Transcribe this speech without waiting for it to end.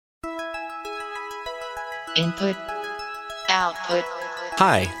Input, output.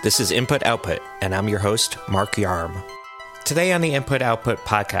 Hi, this is Input Output, and I'm your host, Mark Yarm. Today on the Input Output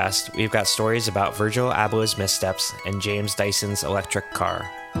podcast, we've got stories about Virgil Abloh's missteps and James Dyson's electric car.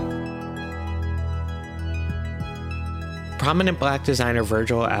 Prominent black designer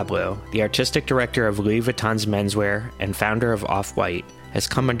Virgil Abloh, the artistic director of Louis Vuitton's menswear and founder of Off-White, has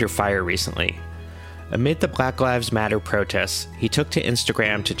come under fire recently. Amid the Black Lives Matter protests, he took to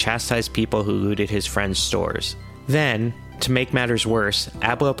Instagram to chastise people who looted his friends' stores. Then, to make matters worse,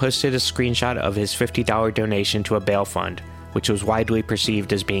 Abloh posted a screenshot of his $50 donation to a bail fund, which was widely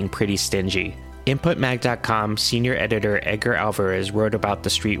perceived as being pretty stingy. InputMag.com senior editor Edgar Alvarez wrote about the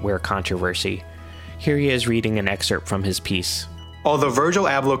streetwear controversy. Here he is reading an excerpt from his piece. Although Virgil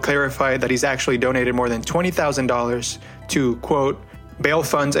Abloh clarified that he's actually donated more than $20,000 to, quote, bail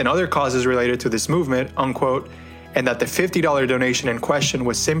funds and other causes related to this movement, unquote, and that the $50 donation in question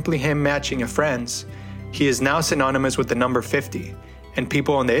was simply him matching a friend's, he is now synonymous with the number 50, and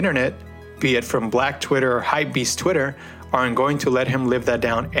people on the internet, be it from Black Twitter or Hypebeast Twitter, aren't going to let him live that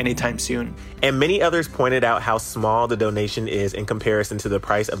down anytime soon. And many others pointed out how small the donation is in comparison to the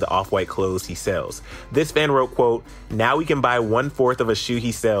price of the Off-White clothes he sells. This fan wrote, quote, "Now we can buy 1/4 of a shoe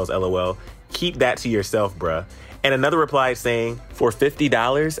he sells, LOL. Keep that to yourself, bruh." And another replied saying, "For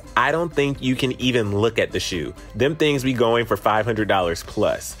 $50, I don't think you can even look at the shoe. Them things be going for $500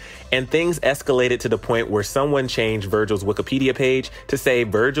 plus." And things escalated to the point where someone changed Virgil's Wikipedia page to say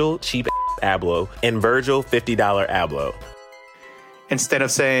Virgil cheap Abloh and Virgil $50 Abloh. Instead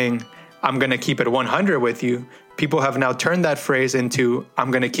of saying, "I'm going to keep it 100 with you," people have now turned that phrase into, "I'm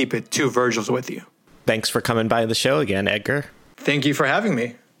going to keep it 2 Virgils with you." Thanks for coming by the show again, Edgar. Thank you for having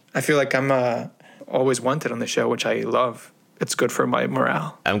me. I feel like I'm always wanted on the show, which I love. It's good for my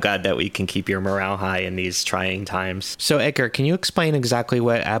morale. I'm glad that we can keep your morale high in these trying times. So, Edgar, can you explain exactly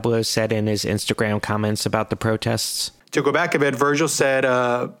what Abloh said in his Instagram comments about the protests? To go back a bit, Virgil said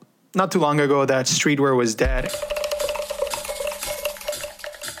not too long ago that streetwear was dead.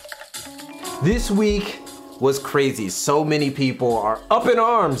 This week was crazy. So many people are up in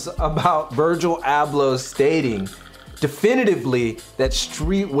arms about Virgil Abloh stating definitively that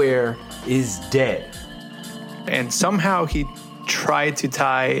streetwear is dead. And somehow he tried to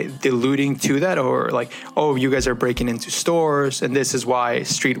tie the looting to that, or like, oh, you guys are breaking into stores and this is why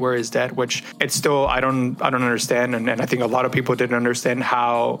streetwear is dead, which it's still, I don't understand. And I think a lot of people didn't understand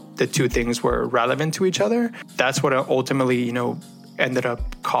how the two things were relevant to each other. That's what ultimately, ended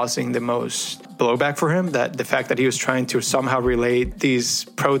up causing the most blowback for him, that the fact that he was trying to somehow relate these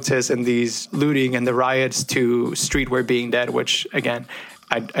protests and these looting and the riots to streetwear being dead, which again,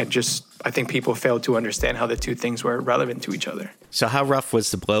 I think people failed to understand how the two things were relevant to each other. So how rough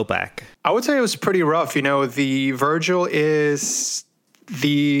was the blowback? I would say it was pretty rough. The Virgil is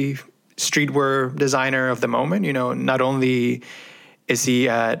the streetwear designer of the moment. Not only is he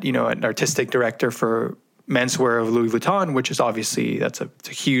an artistic director for menswear of Louis Vuitton, which is obviously, that's a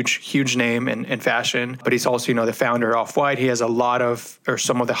huge name in fashion. But he's also, the founder of Off-White. He has a lot of, or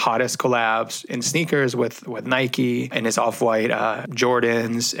some of the hottest collabs in sneakers with Nike and his Off-White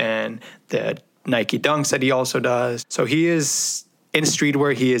Jordans and the Nike Dunks that he also does. So he is in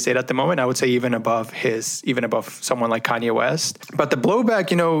streetwear, he is it at the moment. I would say even above someone like Kanye West. But the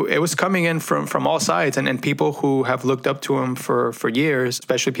blowback, it was coming in from all sides, and people who have looked up to him for years,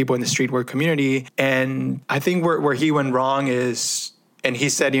 especially people in the streetwear community. And I think where he went wrong is, and he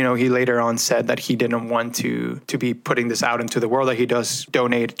said, he later on said that he didn't want to be putting this out into the world, that he does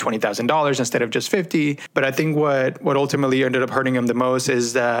donate $20,000 instead of just 50. But I think what ultimately ended up hurting him the most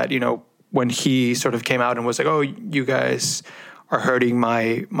is that, when he sort of came out and was like, "Oh, you guys are hurting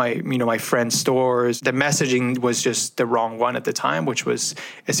my friend's stores," the messaging was just the wrong one at the time,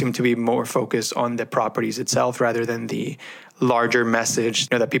 it seemed to be more focused on the properties itself rather than the larger message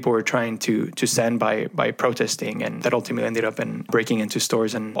that people were trying to send by protesting, and that ultimately ended up in breaking into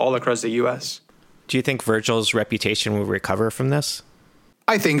stores and all across the U.S. Do you think Virgil's reputation will recover from this?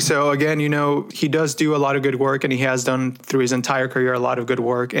 I think so. Again, he does do a lot of good work, and he has done through his entire career a lot of good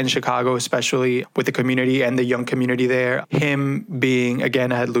work in Chicago, especially with the community and the young community there. Him being,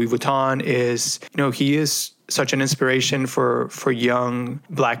 again, at Louis Vuitton is, he is such an inspiration for young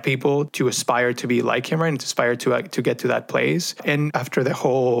Black people to aspire to be like him, right? And to aspire to get to that place. And after the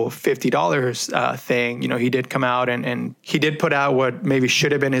whole $50 thing, he did come out and he did put out what maybe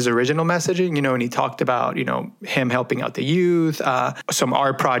should have been his original messaging, and he talked about, him helping out the youth, some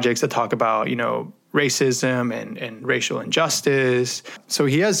art projects that talk about, racism and racial injustice. So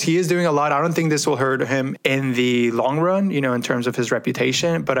he is doing a lot. I don't think this will hurt him in the long run, in terms of his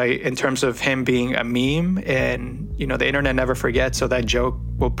reputation, but in terms of him being a meme, and the internet never forgets, so that joke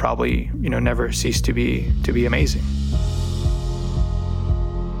will probably never cease to be amazing.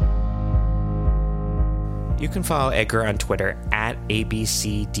 You can follow Edgar on Twitter at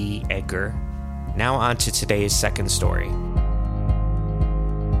ABCDEdgar. Now on to today's second story.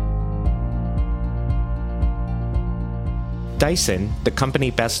 Dyson, the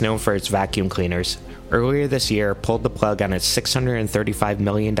company best known for its vacuum cleaners, earlier this year pulled the plug on its $635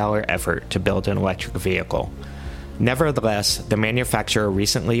 million effort to build an electric vehicle. Nevertheless, the manufacturer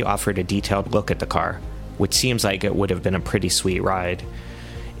recently offered a detailed look at the car, which seems like it would have been a pretty sweet ride.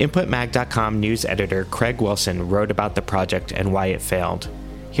 InputMag.com news editor Craig Wilson wrote about the project and why it failed.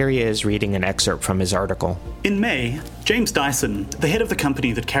 Here he is reading an excerpt from his article. In May, James Dyson, the head of the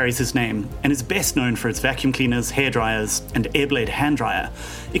company that carries his name and is best known for its vacuum cleaners, hairdryers, and Airblade hand dryer,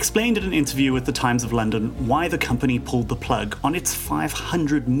 explained in an interview with the Times of London why the company pulled the plug on its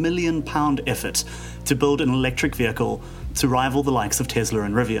 £500 million effort to build an electric vehicle to rival the likes of Tesla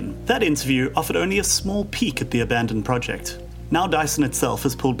and Rivian. That interview offered only a small peek at the abandoned project. Now Dyson itself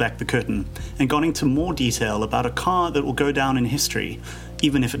has pulled back the curtain and gone into more detail about a car that will go down in history,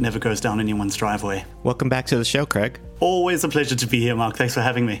 even if it never goes down anyone's driveway. Welcome back to the show, Craig. Always a pleasure to be here, Mark. Thanks for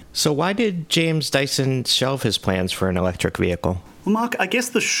having me. So why did James Dyson shelve his plans for an electric vehicle? Well, Mark, I guess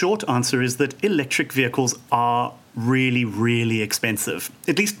the short answer is that electric vehicles are really, really expensive.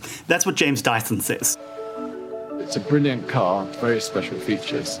 At least that's what James Dyson says. It's a brilliant car, very special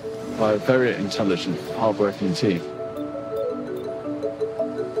features, by a very intelligent, hard-working team.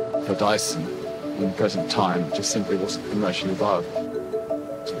 For Dyson, in the present time, it just simply wasn't commercially viable.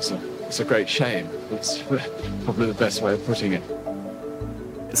 So it's a great shame. That's probably the best way of putting it.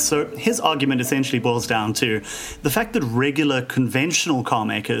 So his argument essentially boils down to the fact that regular conventional car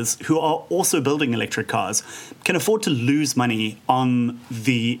makers who are also building electric cars can afford to lose money on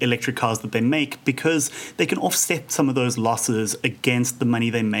the electric cars that they make because they can offset some of those losses against the money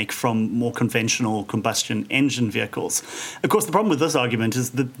they make from more conventional combustion engine vehicles. Of course, the problem with this argument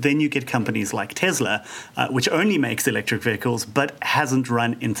is that then you get companies like Tesla, which only makes electric vehicles but hasn't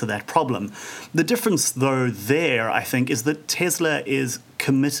run into that problem. The difference, though, there, I think, is that Tesla is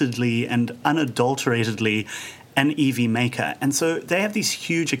committedly and unadulteratedly an EV maker. And so they have these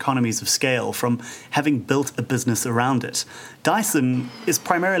huge economies of scale from having built a business around it. Dyson is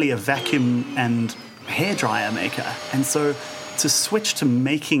primarily a vacuum and hairdryer maker. And so to switch to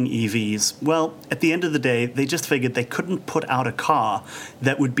making EVs, well, at the end of the day, they just figured they couldn't put out a car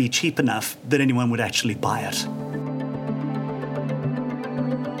that would be cheap enough that anyone would actually buy it.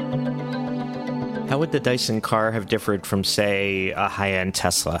 How would the Dyson car have differed from, say, a high-end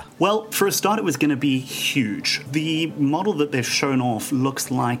Tesla? Well, for a start, it was going to be huge. The model that they've shown off looks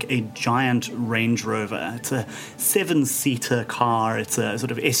like a giant Range Rover. It's a 7-seater car. It's a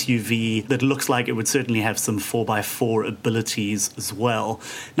sort of SUV that looks like it would certainly have some 4x4 abilities as well.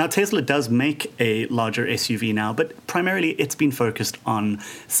 Now, Tesla does make a larger SUV now, but primarily it's been focused on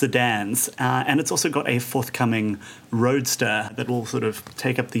sedans. And it's also got a forthcoming Roadster that will sort of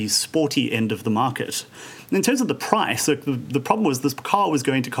take up the sporty end of the market. In terms of the price, so the problem was this car was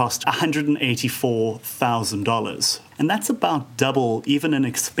going to cost $184,000. And that's about double even an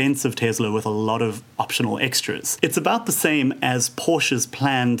expensive Tesla with a lot of optional extras. It's about the same as Porsche's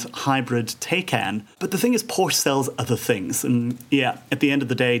planned hybrid Taycan. But the thing is, Porsche sells other things. And yeah, at the end of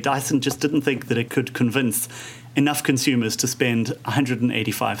the day, Dyson just didn't think that it could convince enough consumers to spend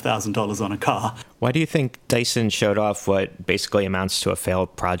 $185,000 on a car. Why do you think Dyson showed off what basically amounts to a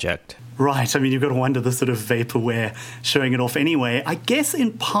failed project? Right, I mean, you've got to wonder the sort of vaporware showing it off anyway. I guess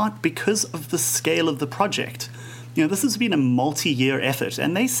in part because of the scale of the project. This has been a multi-year effort,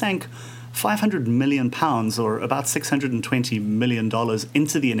 and they sank £500 million, or about $620 million,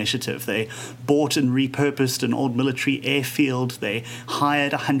 into the initiative. They bought and repurposed an old military airfield. They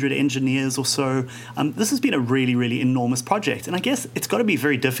hired 100 engineers or so. This has been a really, really enormous project. And I guess it's got to be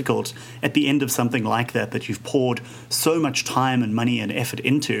very difficult at the end of something like that you've poured so much time and money and effort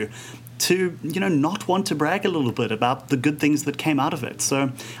into, to, not want to brag a little bit about the good things that came out of it.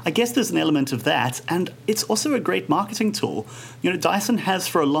 So I guess there's an element of that, and it's also a great marketing tool. Dyson has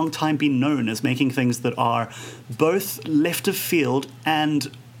for a long time been known as making things that are both left of field and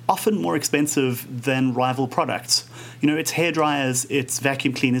often more expensive than rival products. You know, it's hair dryers, it's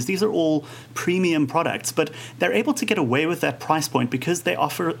vacuum cleaners. These are all premium products, but they're able to get away with that price point because they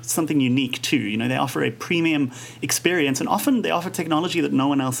offer something unique too. You know, they offer a premium experience, and often they offer technology that no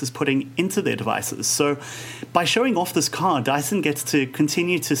one else is putting into their devices. So by showing off this car, Dyson gets to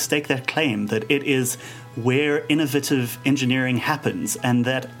continue to stake that claim that it is where innovative engineering happens, and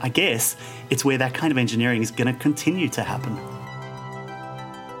that, I guess, it's where that kind of engineering is going to continue to happen.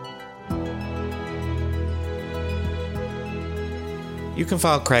 You can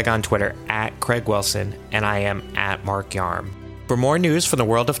follow Craig on Twitter at Craig Wilson, and I am at Mark Yarm. For more news from the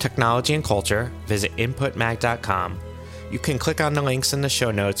world of technology and culture, visit inputmag.com. You can click on the links in the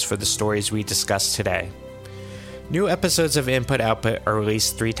show notes for the stories we discussed today. New episodes of Input Output are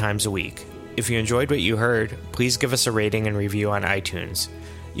released 3 times a week. If you enjoyed what you heard, please give us a rating and review on iTunes.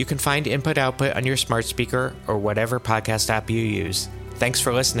 You can find Input Output on your smart speaker or whatever podcast app you use. Thanks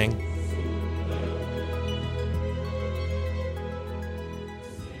for listening.